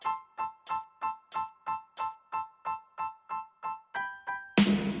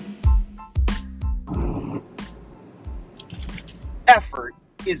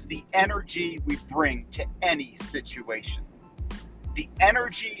is the energy we bring to any situation. The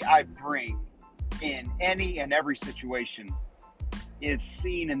energy I bring in any and every situation is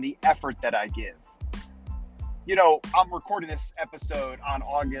seen in the effort that I give. You know, I'm recording this episode on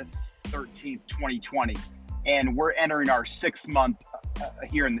August 13th, 2020, and we're entering our 6th month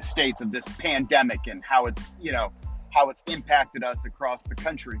here in the States of this pandemic and how it's impacted us across the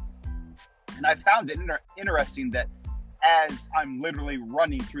country. And I found it interesting that as I'm literally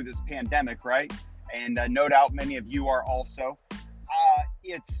running through this pandemic, right? And no doubt many of you are also,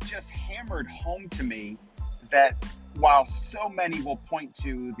 it's just hammered home to me that while so many will point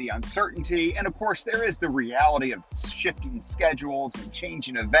to the uncertainty, and of course there is the reality of shifting schedules and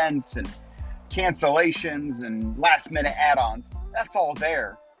changing events and cancellations and last minute add-ons, that's all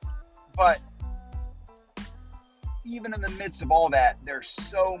there. But even in the midst of all that, there's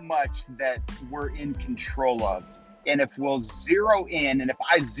so much that we're in control of. And if we'll zero in, and if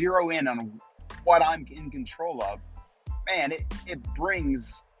I zero in on what I'm in control of, man, it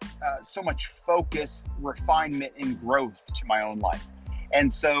brings so much focus, refinement, and growth to my own life.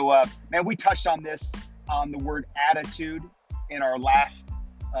 And so, man, we touched on the word attitude in our last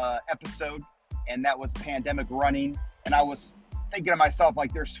episode, and that was pandemic running. And I was thinking to myself,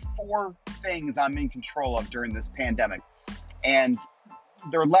 like, there's 4 things I'm in control of during this pandemic. And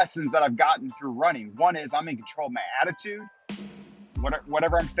they're lessons that I've gotten through running. One is I'm in control of my attitude.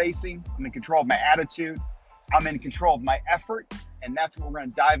 Whatever I'm facing, I'm in control of my attitude. I'm in control of my effort, and that's what we're going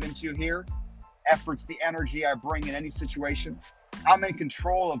to dive into here. Effort's the energy I bring in any situation. I'm in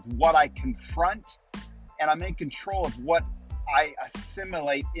control of what I confront, and I'm in control of what I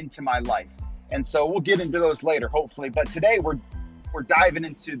assimilate into my life. And so we'll get into those later, hopefully. But today we're diving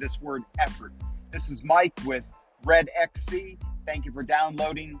into this word effort. This is Mike with Red XC. Thank you for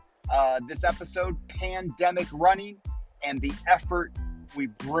downloading this episode, Pandemic Running, and the effort we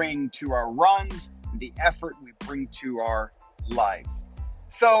bring to our runs, and the effort we bring to our lives.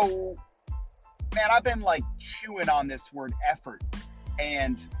 So, man, I've been like chewing on this word effort,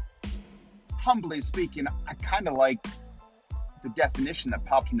 and humbly speaking, I kind of like the definition that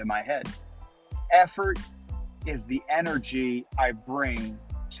popped into my head. Effort is the energy I bring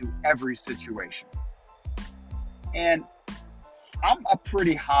to every situation. And I'm a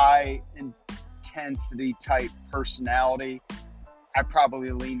pretty high intensity type personality. I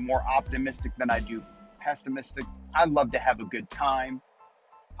probably lean more optimistic than I do pessimistic. I love to have a good time.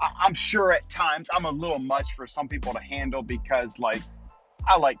 I'm sure at times I'm a little much for some people to handle because, like,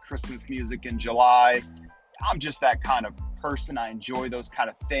 I like Christmas music in July. I'm just that kind of person. I enjoy those kind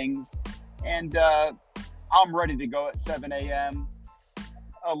of things. And I'm ready to go at 7 a.m.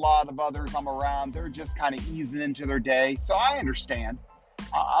 A lot of others I'm around, they're just kind of easing into their day. So I understand.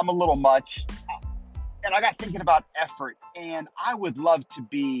 I'm a little much. And I got thinking about effort, and I would love to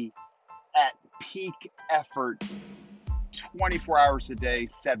be at peak effort 24 hours a day,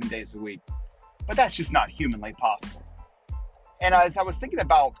 7 days a week. But that's just not humanly possible. And as I was thinking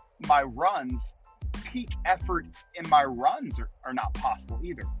about my runs, peak effort in my runs are not possible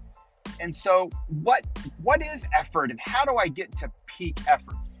either. And so what is effort, and how do I get to peak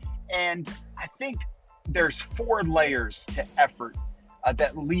effort? And I think there's 4 layers to effort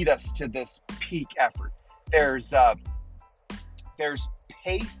that lead us to this peak effort. There's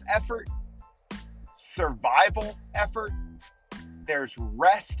pace effort, survival effort, there's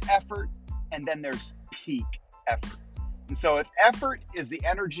rest effort, and then there's peak effort. And so if effort is the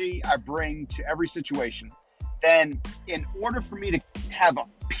energy I bring to every situation, then in order for me to have a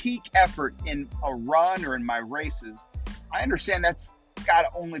peak effort in a run or in my races, I understand that's got to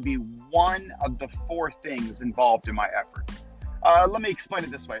only be one of the 4 things involved in my effort. Let me explain it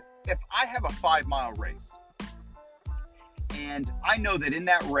this way. If I have a 5-mile race, and I know that in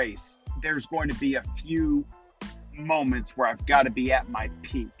that race, there's going to be a few moments where I've got to be at my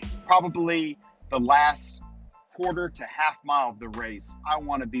peak. Probably the last quarter to half mile of the race, I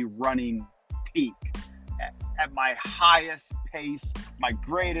want to be running peak at my highest pace, my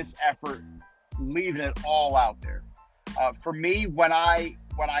greatest effort, leaving it all out there. For me, when I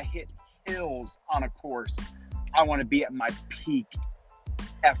hit hills on a course, I want to be at my peak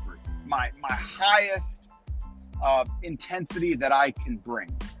effort, my highest intensity that I can bring.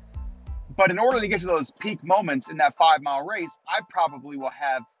 But in order to get to those peak moments in that 5-mile race, I probably will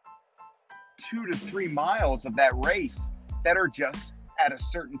have 2 to 3 miles of that race that are just at a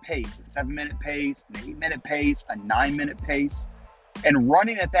certain pace, a 7-minute pace, an 8-minute pace, a 9-minute pace. And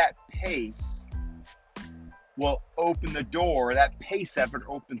running at that pace will open the door. That pace effort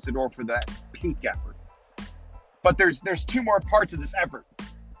opens the door for that peak effort. But there's 2 more parts of this effort.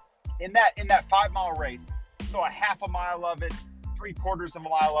 In that 5-mile race, so a half a mile of it, 3/4 of a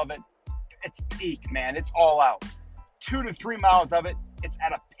mile of it, it's peak, man. It's all out. 2 to 3 miles of it, it's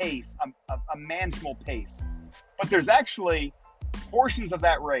at a pace, a manageable pace. But there's actually portions of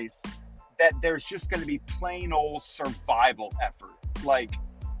that race that there's just going to be plain old survival effort. Like,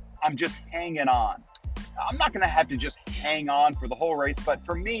 I'm just hanging on. I'm not going to have to just hang on for the whole race, but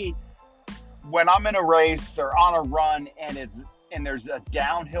for me, when I'm in a race or on a run and there's a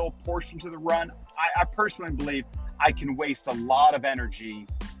downhill portion to the run, I personally believe I can waste a lot of energy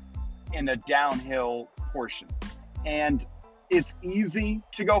in the downhill portion. And it's easy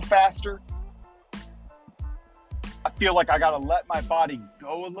to go faster. I feel like I got to let my body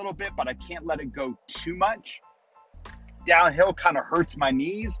go a little bit, but I can't let it go too much. Downhill kind of hurts my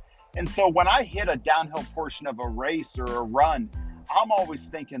knees. And so when I hit a downhill portion of a race or a run, I'm always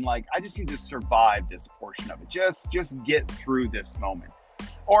thinking like, I just need to survive this portion of it. Just get through this moment.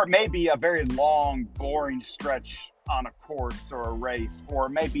 Or maybe a very long, boring stretch on a course or a race, or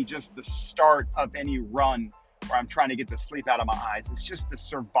maybe just the start of any run where I'm trying to get the sleep out of my eyes. It's just the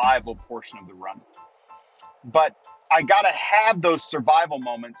survival portion of the run. But I got to have those survival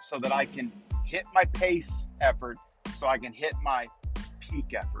moments so that I can hit my pace effort, so I can hit my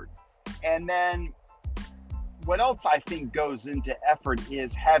peak effort. And then what else I think goes into effort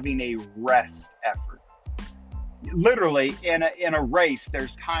is having a rest effort. Literally, in a race,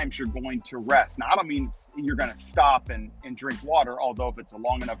 there's times you're going to rest. Now, I don't mean you're going to stop and drink water, although if it's a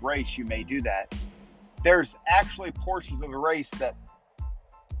long enough race, you may do that. There's actually portions of the race that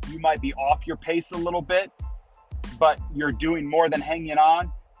you might be off your pace a little bit, but you're doing more than hanging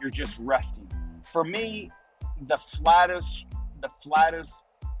on. You're just resting. For me, the flattest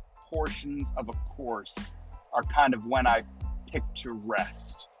portions of a course are kind of when I pick to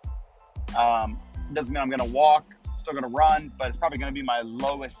rest. Doesn't mean I'm going to walk, still going to run, but it's probably going to be my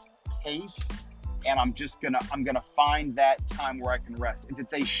lowest pace. And I'm going to find that time where I can rest. If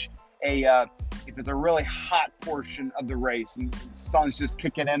it's if it's a really hot portion of the race and the sun's just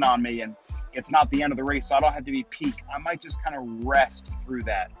kicking in on me and it's not the end of the race, so I don't have to be peak, I might just kind of rest through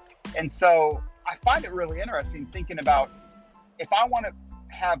that. And so I find it really interesting thinking about if I want to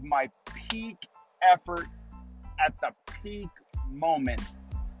have my peak effort at the peak moment,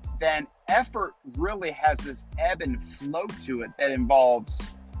 then effort really has this ebb and flow to it that involves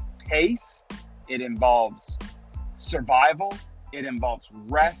pace, it involves survival, it involves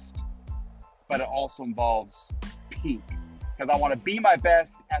rest, but it also involves peak, because I want to be my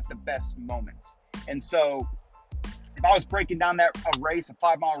best at the best moments. And so if I was breaking down a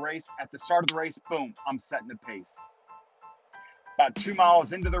 5-mile race, at the start of the race, boom, I'm setting the pace. About 2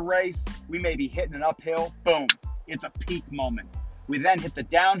 miles into the race, we may be hitting an uphill, boom, it's a peak moment. We then hit the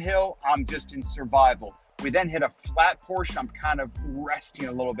downhill, I'm just in survival. We then hit a flat portion, I'm kind of resting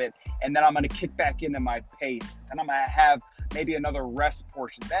a little bit, and then I'm going to kick back into my pace. Then I'm going to have maybe another rest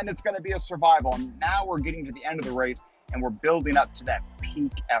portion. Then it's going to be a survival. And now we're getting to the end of the race, and we're building up to that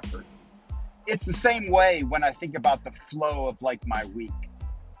peak effort. It's the same way when I think about the flow of like my week.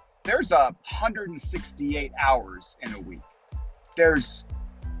 There's 168 hours in a week. There's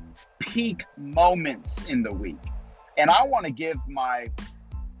peak moments in the week. And I want to give my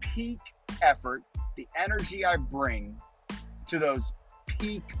peak effort, the energy I bring to those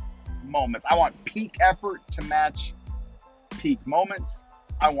peak moments. I want peak effort to match peak moments.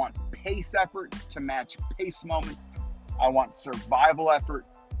 I want pace effort to match pace moments. I want survival effort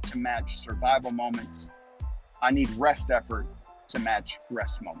to match survival moments. I need rest effort to match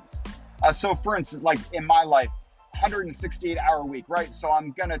rest moments. So for instance, like in my life, 168-hour week, right? So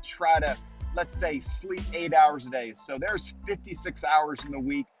I'm going to try to, let's say, sleep 8 hours a day. So there's 56 hours in the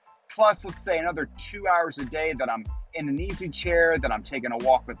week, plus let's say another 2 hours a day that I'm in an easy chair, that I'm taking a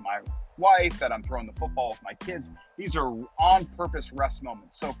walk with my wife, that I'm throwing the football with my kids. These are on purpose rest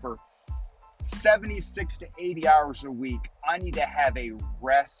moments. So for 76 to 80 hours a week, I need to have a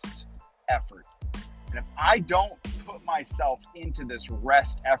rest effort. And if I don't put myself into this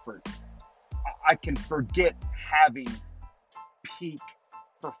rest effort, I can forget having peak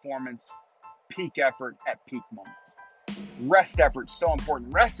performance, peak effort at peak moments. Rest effort is so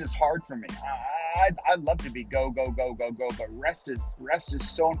important. Rest is hard for me. I'd love to be go, but rest is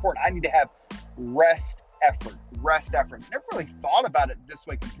so important. I need to have rest effort. Never really thought about it this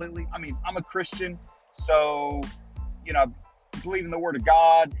way completely. I mean, I'm a Christian, so, believe in the word of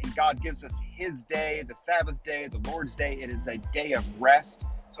God, and God gives us his day, the Sabbath day, the Lord's day. It is a day of rest.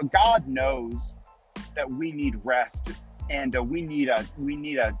 So God knows that we need rest, and we need a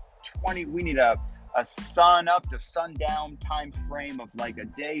sun up to sundown time frame of like a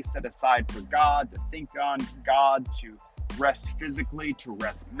day set aside for God, to think on God, to rest physically, to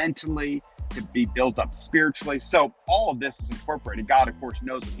rest mentally, to be built up spiritually. So all of this is incorporated. God, of course,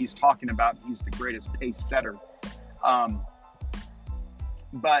 knows what he's talking about. He's the greatest pace setter.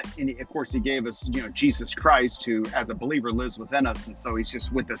 But of course, he gave us, Jesus Christ, who as a believer lives within us. And so he's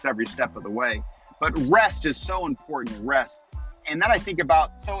just with us every step of the way. But rest is so important, rest. And then I think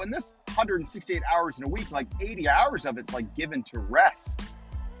about, so in this 168 hours in a week, like 80 hours of it's like given to rest.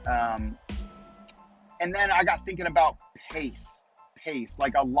 And then I got thinking about pace.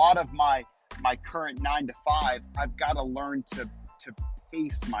 Like a lot of my current 9 to 5, I've got to learn to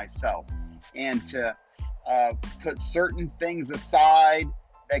pace myself and to put certain things aside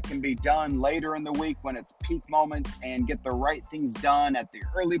that can be done later in the week when it's peak moments, and get the right things done at the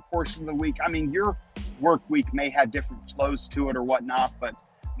early portion of the week. I mean, your work week may have different flows to it or whatnot, but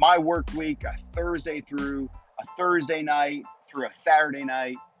my work week, a Thursday through a Thursday night through a Saturday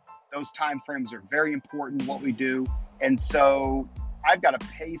night, those time frames are very important, what we do. And so I've got to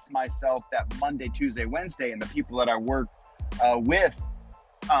pace myself that Monday, Tuesday, Wednesday, and the people that I work with,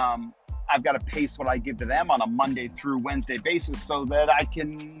 I've got to pace what I give to them on a Monday through Wednesday basis so that I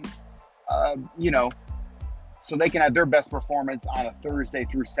can, so they can have their best performance on a Thursday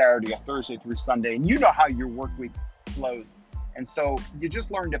through Saturday, a Thursday through Sunday. And you know how your work week flows. And so you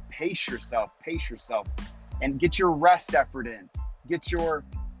just learn to pace yourself and get your rest effort in, get your,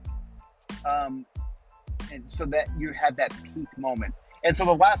 and so that you have that peak moment. And so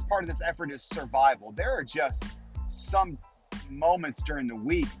the last part of this effort is survival. There are just some moments during the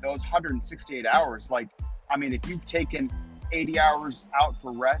week, those 168 hours, like, I mean, if you've taken 80 hours out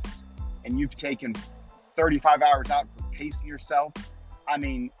for rest and you've taken 35 hours out for pacing yourself, I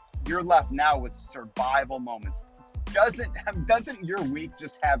mean, you're left now with survival moments. Doesn't your week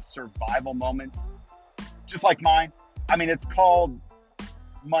just have survival moments? Just like mine? I mean, it's called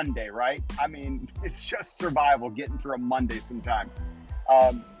Monday, right? I mean, it's just survival, getting through a Monday sometimes.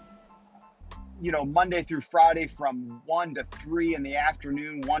 Monday through Friday from 1 to 3 in the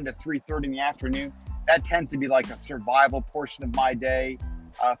afternoon, 1 to 3:30 in the afternoon, that tends to be like a survival portion of my day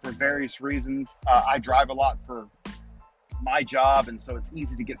for various reasons. I drive a lot for my job, and so it's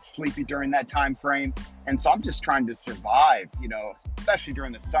easy to get sleepy during that time frame. And so I'm just trying to survive, especially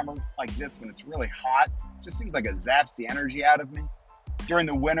during the summer like this when it's really hot. It just seems like it zaps the energy out of me. During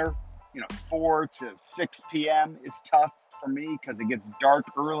the winter, 4 to 6 p.m. is tough for me because it gets dark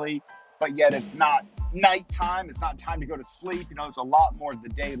early, but yet it's not nighttime. It's not time to go to sleep. There's a lot more of the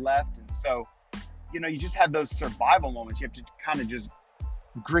day left. And so, you just have those survival moments. You have to kind of just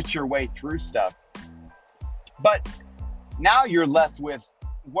grit your way through stuff. But now you're left with,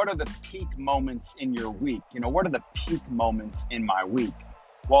 what are the peak moments in your week? What are the peak moments in my week?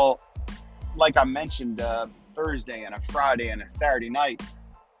 Well, like I mentioned, Thursday and a Friday and a Saturday night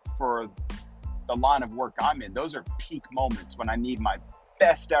for the line of work I'm in, those are peak moments when I need my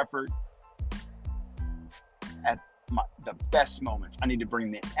best effort at the best moments. I need to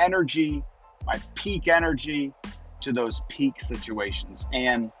bring the energy, my peak energy, to those peak situations.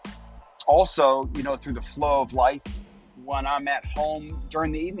 And also, through the flow of life, when I'm at home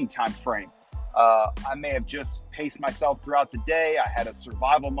during the evening time frame, I may have just paced myself throughout the day. I had a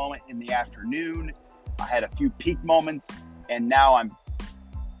survival moment in the afternoon. I had a few peak moments, and now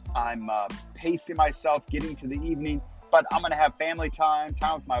I'm pacing myself, getting to the evening. But I'm going to have family time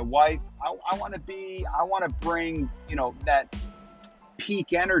with my wife. I want to bring, that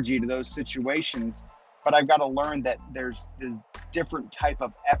peak energy to those situations. But I've got to learn that there's this different type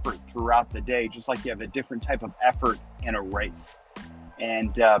of effort throughout the day, just like you have a different type of effort in a race.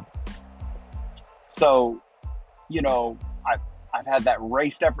 And so, I've had that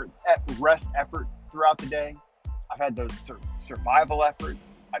rest effort throughout the day. I've had those survival effort.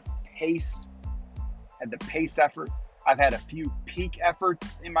 I've had the pace effort. I've had a few peak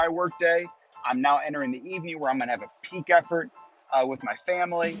efforts in my workday. I'm now entering the evening where I'm going to have a peak effort with my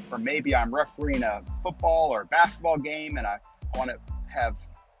family, or maybe I'm refereeing a football or a basketball game, and I want to have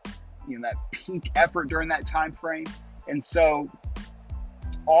that peak effort during that time frame. And so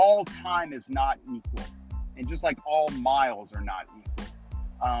all time is not equal, and just like all miles are not equal,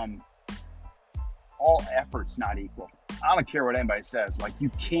 all effort's not equal. I don't care what anybody says. Like, you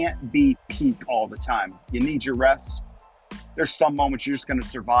can't be peak all the time. You need your rest. There's some moments you're just going to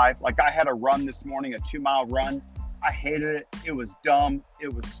survive. Like, I had a run this morning, a 2-mile run. I hated it. It was dumb.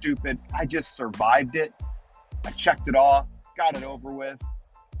 It was stupid. I just survived it. I checked it off, got it over with.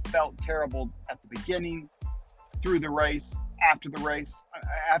 Felt terrible at the beginning, through the race, after the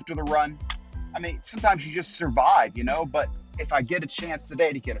run. I mean, sometimes you just survive, but if I get a chance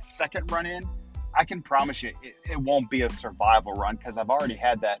today to get a second run in, I can promise you it won't be a survival run, because I've already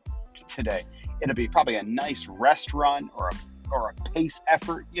had that today. It'll be probably a nice rest run or a pace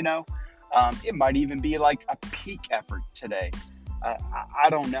effort, It might even be like a peak effort today. I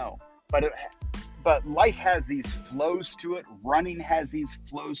don't know, but but life has these flows to it. Running has these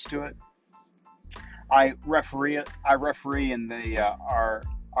flows to it. I referee, and our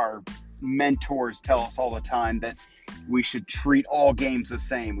mentors tell us all the time that we should treat all games the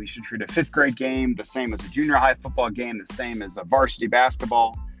same. We should treat a fifth grade game the same as a junior high football game, the same as a varsity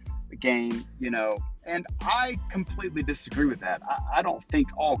basketball game, and I completely disagree with that. I don't think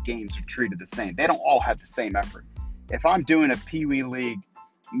all games are treated the same. They don't all have the same effort. If I'm doing a Pee Wee League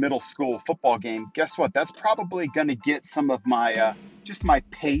middle school football game, guess what? That's probably going to get some of my, just my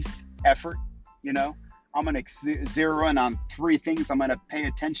pace effort, I'm going to zero in on 3 things I'm going to pay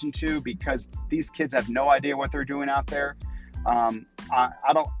attention to because these kids have no idea what they're doing out there.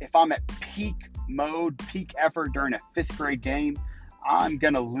 If I'm at peak mode, peak effort during a 5th grade game, I'm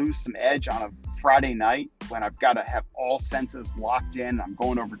going to lose some edge on a Friday night when I've got to have all senses locked in. I'm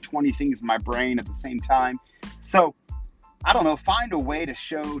going over 20 things in my brain at the same time. So I don't know, find a way to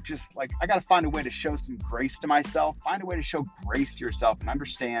show I got to find a way to show some grace to myself, find a way to show grace to yourself and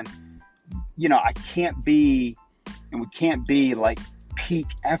understand, I can't be, and we can't be like peak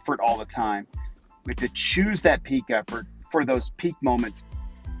effort all the time. We have to choose that peak effort for those peak moments,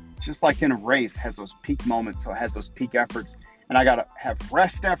 just like in a race has those peak moments. So it has those peak efforts. And I got to have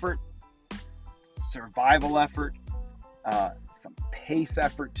rest effort, survival effort, some pace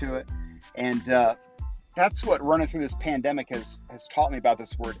effort to it. And that's what running through this pandemic has taught me about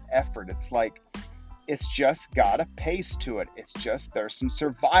this word effort. It's just got a pace to it. There's some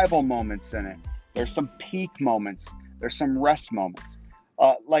survival moments in it. There's some peak moments. There's some rest moments.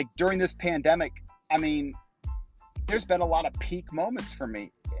 Like during this pandemic, there's been a lot of peak moments for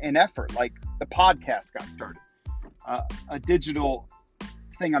me in effort. Like the podcast got started. A digital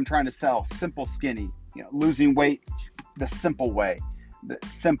thing I'm trying to sell, Simple Skinny, losing weight the simple way, the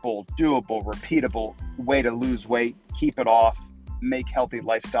simple, doable, repeatable way to lose weight, keep it off, make healthy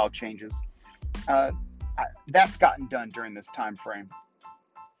lifestyle changes. That's gotten done during this time frame.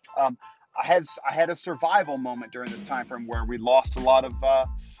 I had a survival moment during this time frame where we lost a lot of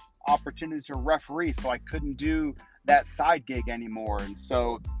opportunity to referee, so I couldn't do that side gig anymore, and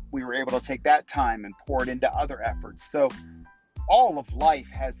so we were able to take that time and pour it into other efforts. So all of life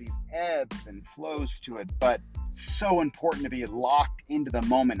has these ebbs and flows to it, but so important to be locked into the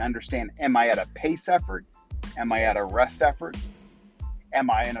moment and understand, am I at a pace effort? Am I at a rest effort? Am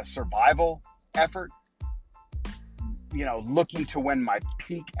I in a survival effort? Looking to when my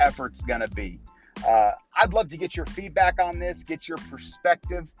peak effort's gonna be. I'd love to get your feedback on this, get your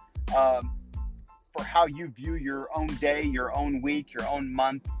perspective for how you view your own day, your own week, your own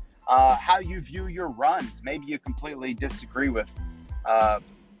month, how you view your runs. Maybe you completely disagree with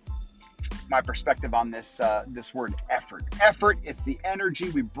my perspective on this word effort. Effort, it's the energy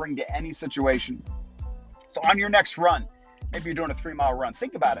we bring to any situation. So on your next run, maybe you're doing a 3-mile run,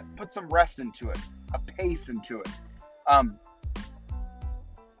 think about it. Put some rest into it, a pace into it.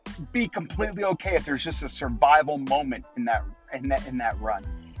 Be completely okay if there's just a survival moment in that run,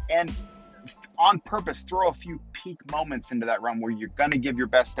 and on purpose throw a few peak moments into that run where you're going to give your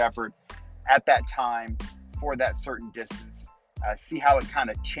best effort at that time for that certain distance. See how it kind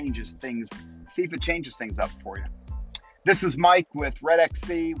of changes things. See if it changes things up for you. This is Mike with Red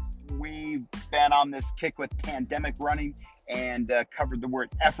XC. We've been on this kick with pandemic running and covered the word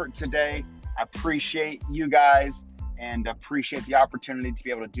effort today. I appreciate you guys and appreciate the opportunity to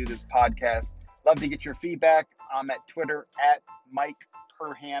be able to do this podcast. Love to get your feedback. I'm at Twitter at Mike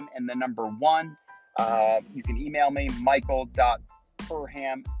Perham and the number 1. You can email me,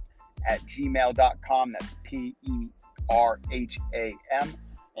 michael.perham@gmail.com. That's PERHAM,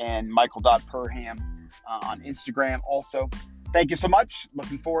 and michael.perham on Instagram also. Thank you so much.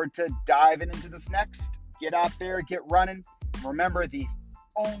 Looking forward to diving into this next. Get out there, get running. Remember, the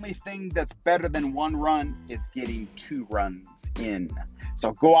only thing that's better than 1 run is getting 2 runs in.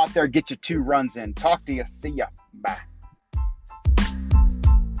 So go out there, get your 2 runs in. Talk to you. See ya. Bye.